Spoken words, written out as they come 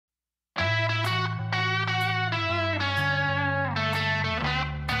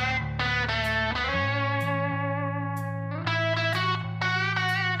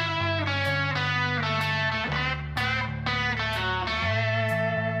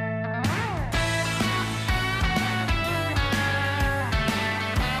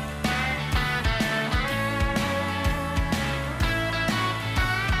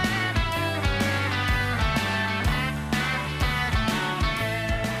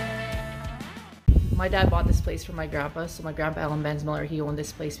My dad bought this place from my grandpa. So my grandpa, Alan Bensmiller, he owned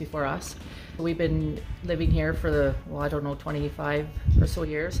this place before us. We've been living here for the, well, I don't know, 25 or so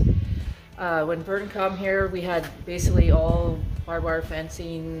years. When Vern come here, we had basically all barbed wire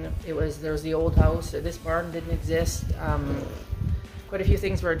fencing. There was the old house. This barn didn't exist. Quite a few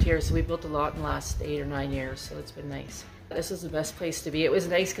things weren't here, so we built a lot in the last 8 or 9 years, so it's been nice. This is the best place to be. It was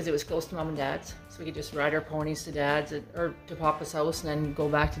nice because it was close to Mom and Dad's, so we could just ride our ponies to Dad's or to Papa's house and then go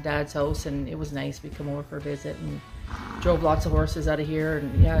back to Dad's house, and it was nice. We'd come over for a visit and drove lots of horses out of here,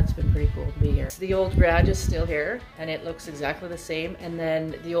 and yeah, it's been pretty cool to be here. The old garage is still here, and it looks exactly the same, and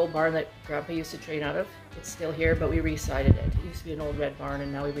then the old barn that Grandpa used to train out of, it's still here, but we re-sided it. It used to be an old red barn,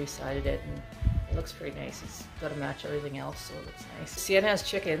 and now we re-sided it, and it looks pretty nice. It's got to match everything else, so it looks nice. Sienna has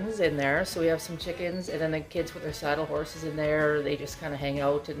chickens in there, so we have some chickens, and then the kids put their saddle horses in there. They just kind of hang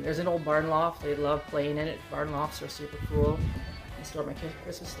out, and there's an old barn loft. They love playing in it. Barn lofts are super cool. I store my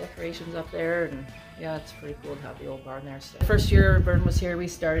Christmas decorations up there, and yeah, it's pretty cool to have the old barn there. So first year Vern was here, we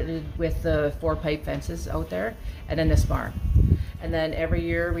started with the 4 pipe fences out there, and then this barn. And then every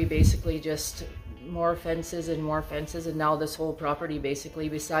year we basically just more fences, and now this whole property basically,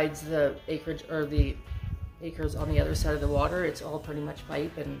 besides the acreage or the acres on the other side of the water, it's all pretty much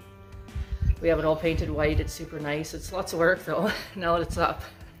pipe, and we have it all painted white. It's super nice. It's lots of work though, now that it's up.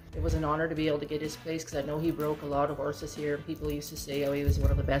 It was an honor to be able to get his place because I know he broke a lot of horses here. People used to say, oh, he was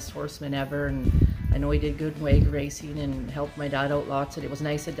one of the best horsemen ever, and I know he did good wagon racing and helped my dad out lots, and it was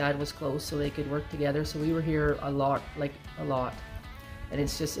nice that Dad was close so they could work together. So we were here a lot, like a lot. And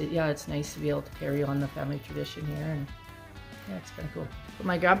it's just, yeah, it's nice to be able to carry on the family tradition here, and yeah, it's kind of cool. When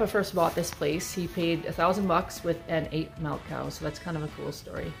my grandpa first bought this place, he paid $1,000 with an 8 milk cows, so that's kind of a cool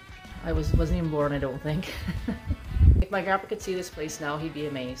story. I wasn't even born, I don't think. If my grandpa could see this place now, he'd be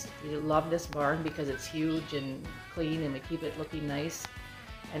amazed. He'd love this barn because it's huge and clean, and we keep it looking nice.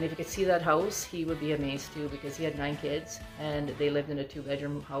 And if he could see that house, he would be amazed too, because he had 9 kids and they lived in a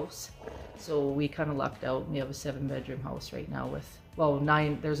 2-bedroom house. So we kind of lucked out. We have a 7-bedroom house right now with, well,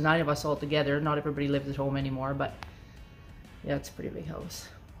 9, there's 9 of us all together. Not everybody lives at home anymore, but yeah, it's a pretty big house.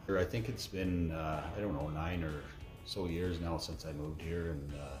 I think it's been, I don't know, 9 or so years now since I moved here,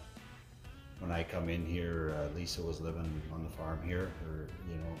 and when I come in here, Lisa was living on the farm here. Her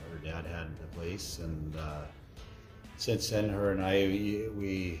dad had the place, and since then, her and I,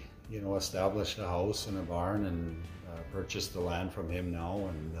 we established a house and a barn, and purchased the land from him now,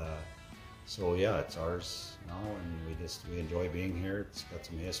 and so yeah, it's ours now, and we enjoy being here. It's got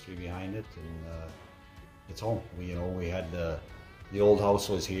some history behind it, and it's home. We had the old house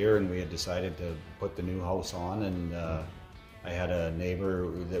was here, and we had decided to put the new house on, and I had a neighbor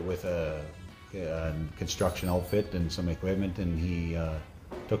that with a construction outfit and some equipment, and he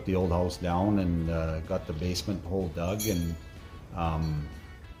took the old house down and got the basement hole dug, and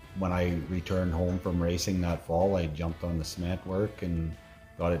when I returned home from racing that fall, I jumped on the cement work and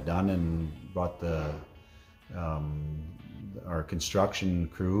got it done, and brought our construction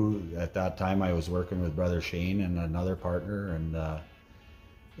crew. At that time I was working with Brother Shane and another partner,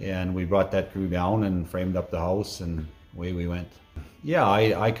 and we brought that crew down and framed up the house, and away we went. Yeah,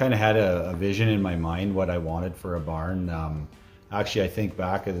 I kind of had a vision in my mind what I wanted for a barn. Actually, I think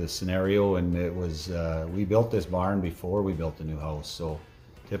back of the scenario, and it was, we built this barn before we built the new house. So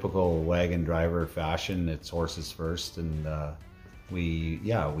typical wagon driver fashion, it's horses first. And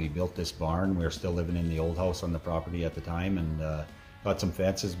we built this barn. We were still living in the old house on the property at the time, and got some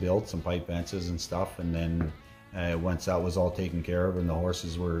fences built, some pipe fences and stuff. And then once that was all taken care of and the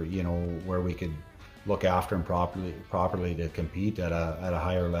horses were, where we could look after them properly to compete at a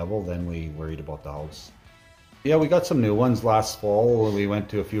higher level, then we worried about the house. Yeah, we got some new ones last fall. We went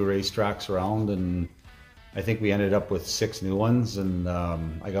to a few racetracks around, and I think we ended up with 6 new ones, and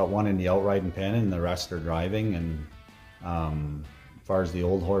I got one in the outriding pen, and the rest are driving. And as far as the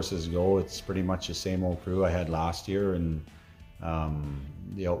old horses go, it's pretty much the same old crew I had last year, and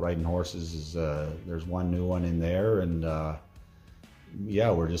the outriding horses is there's one new one in there, and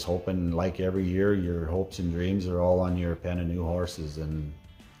yeah, we're just hoping, like every year, your hopes and dreams are all on your pen of new horses, and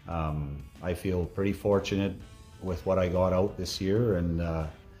I feel pretty fortunate with what I got out this year. And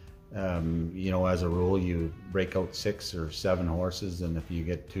as a rule, you break out 6 or 7 horses, and if you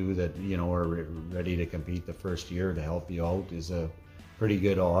get 2 that are ready to compete the first year to help you out, is a pretty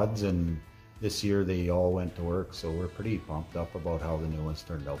good odds. And this year they all went to work, so we're pretty pumped up about how the new ones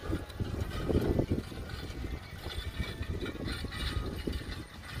turned out.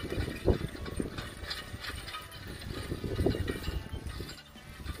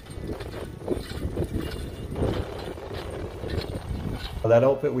 That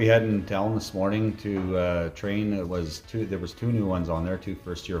outfit we had in town this morning to train, there was 2 new ones on there, 2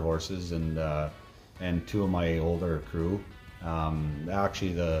 first-year horses, and and two of my older crew.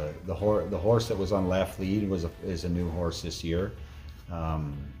 Actually, the horse that was on left lead is a new horse this year,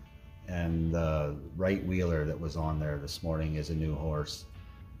 and the right wheeler that was on there this morning is a new horse.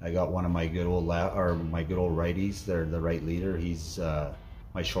 I got one of my good old righties. They're the right leader. He's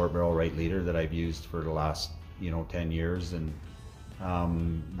my short barrel right leader that I've used for the last 10 years, and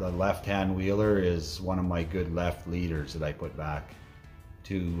the left-hand wheeler is one of my good left leaders that I put back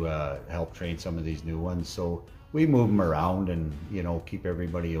to help train some of these new ones. So we move them around and keep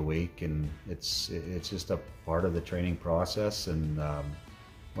everybody awake, and it's just a part of the training process. And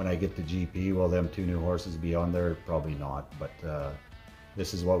when I get the GP, will them two new horses be on there? Probably not, but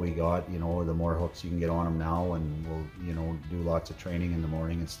this is what we got. The more hooks you can get on them now, and we'll do lots of training in the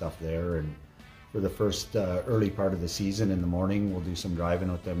morning and stuff there. And for the first early part of the season in the morning, we'll do some driving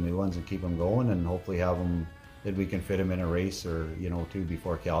with them new ones and keep them going, and hopefully have them that we can fit them in a race or two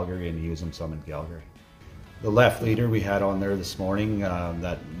before Calgary and use them some in Calgary. The left leader we had on there this morning,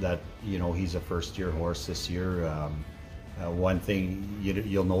 he's a first-year horse this year. One thing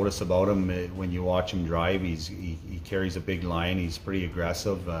you'll notice about him when you watch him drive, he carries a big line. He's pretty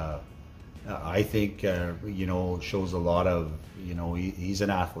aggressive. I think shows a lot of he's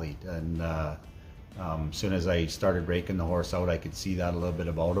an athlete. And as soon as I started breaking the horse out, I could see that a little bit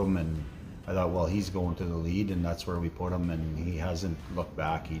about him, and I thought, well, he's going to the lead, and that's where we put him, and he hasn't looked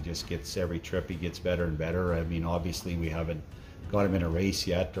back. He just gets, every trip he gets better and better. I mean, obviously we haven't got him in a race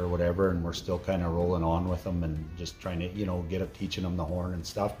yet or whatever, and we're still kind of rolling on with him and just trying to teaching him the horn and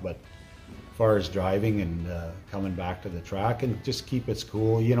stuff. But as far as driving and coming back to the track and just keep it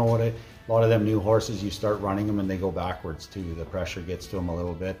cool, a lot of them new horses, you start running them and they go backwards too. The pressure gets to them a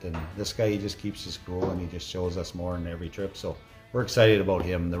little bit, and this guy, he just keeps us cool and he just shows us more in every trip. So we're excited about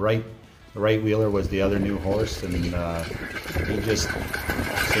him. The right wheeler was the other new horse, and he just,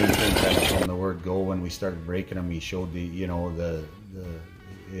 same thing kind of from the word go. When we started breaking him, he showed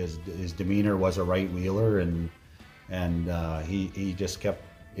his demeanor was a right wheeler, and he just kept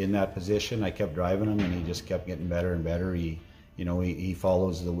in that position. I kept driving him, and he just kept getting better and better. He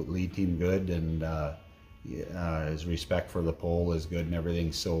follows the lead team good, and his respect for the pole is good and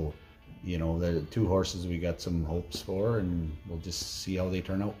everything. So the two horses we got some hopes for, and we'll just see how they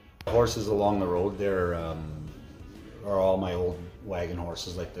turn out. Horses along the road there are all my old wagon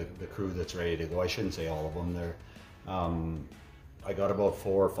horses, like the crew that's ready to go. I shouldn't say all of them. I got about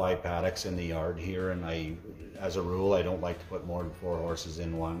 4 or 5 paddocks in the yard here, and as a rule, I don't like to put more than 4 horses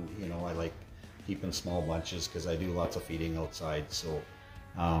in one. I like keeping small bunches because I do lots of feeding outside. So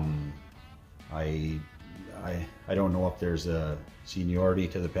I don't know if there's a seniority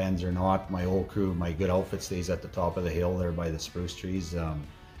to the pens or not. My old crew, my good outfit stays at the top of the hill there by the spruce trees.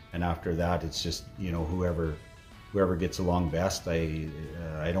 And after that, it's just whoever gets along best. I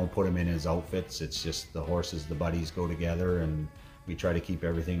don't put him in his outfits. It's just the horses, the buddies go together, and we try to keep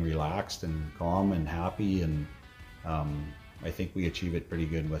everything relaxed and calm and happy. And I think we achieve it pretty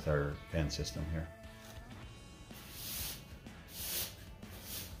good with our pen system here.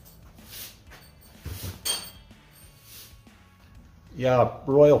 Yeah,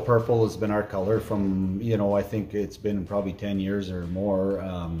 royal purple has been our color from, I think it's been probably 10 years or more.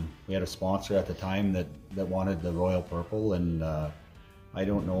 We had a sponsor at the time that wanted the royal purple, and I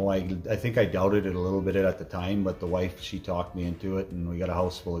don't know, I think I doubted it a little bit at the time, but the wife, she talked me into it, and we got a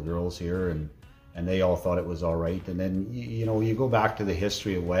house full of girls here, and they all thought it was all right. And then, you go back to the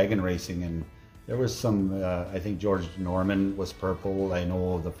history of wagon racing, and there was some, I think George Norman was purple. I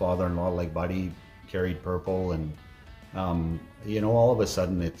know the father-in-law, like Buddy, carried purple, and all of a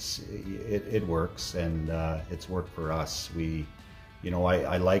sudden it works, and it's worked for us.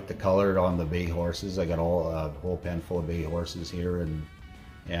 I like the color on the bay horses. I got a whole pen full of bay horses here,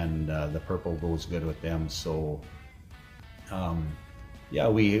 and the purple goes good with them. So yeah,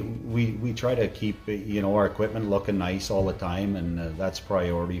 we try to keep our equipment looking nice all the time, and that's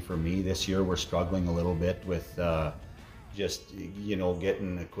priority for me. This year we're struggling a little bit with just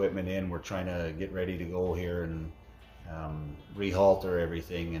getting equipment in. We're trying to get ready to go here and rehalter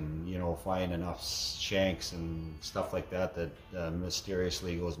everything, and find enough shanks and stuff like that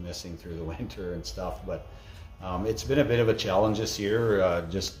mysteriously goes missing through the winter and stuff. But it's been a bit of a challenge this year.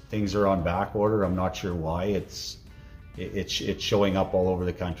 Just things are on back order. I'm not sure why. It's showing up all over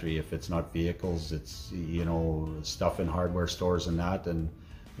the country. If it's not vehicles, it's stuff in hardware stores and that, and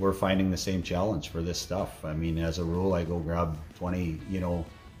we're finding the same challenge for this stuff. I mean, as a rule, I go grab 20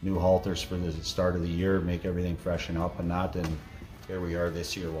 new halters for the start of the year, make everything freshen up and that, and here we are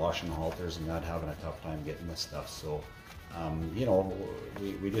this year washing the halters and not having a tough time getting this stuff. So you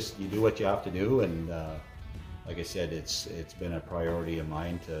do what you have to do, and like I said, it's been a priority of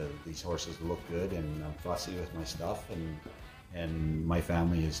mine to these horses look good, and I'm fussy with my stuff, and my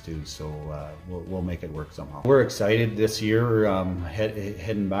family is too. So we'll make it work somehow. We're excited this year,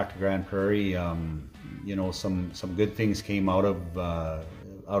 heading back to Grand Prairie. You know, some good things came out of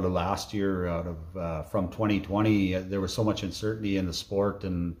last year, from 2020. There was so much uncertainty in the sport,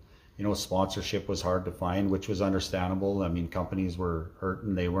 and you know, sponsorship was hard to find, which was understandable. I mean, companies were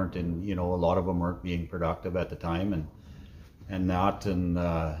hurting; they weren't in. You know, a lot of them weren't being productive at the time,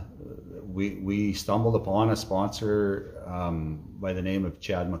 we stumbled upon a sponsor by the name of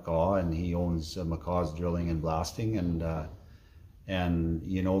Chad McCaw, and he owns McCaw's Drilling and Blasting, and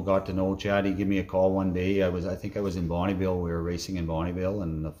you know, got to know Chad. He gave me a call one day. I think I was in Bonnyville. We were racing in Bonnyville,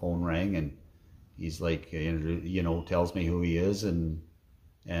 and the phone rang, and he's like, you know, tells me who he is, and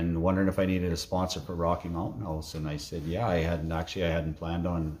wondering if I needed a sponsor for Rocky Mountain House. And I said, yeah. I hadn't planned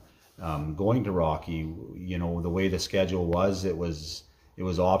on going to Rocky. You know, the way the schedule was, it was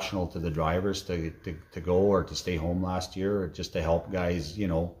optional to the drivers to go or to stay home last year, or just to help guys, you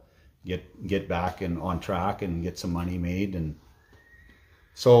know, get back and on track and get some money made. And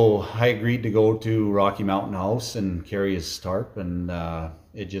so I agreed to go to Rocky Mountain House and carry his tarp, and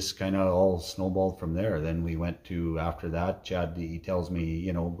it just kind of all snowballed from there. Then we went to, after that, Chad, he tells me,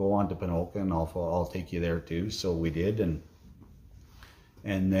 you know, go on to Pinoca and I'll take you there too. So we did, and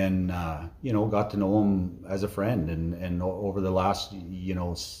then you know, got to know him as a friend, and over the last, you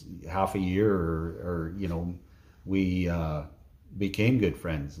know, half a year or you know, we became good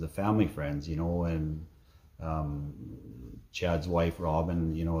friends, the family friends, you know, and Chad's wife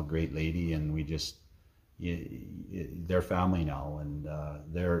Robin, you know, a great lady, and we just, they're family now, and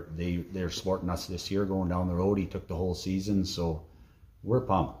they're supporting us this year going down the road. He took the whole season, so we're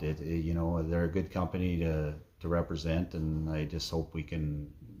pumped. You know, they're a good company to represent, and I just hope we can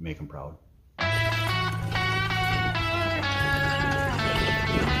make them proud.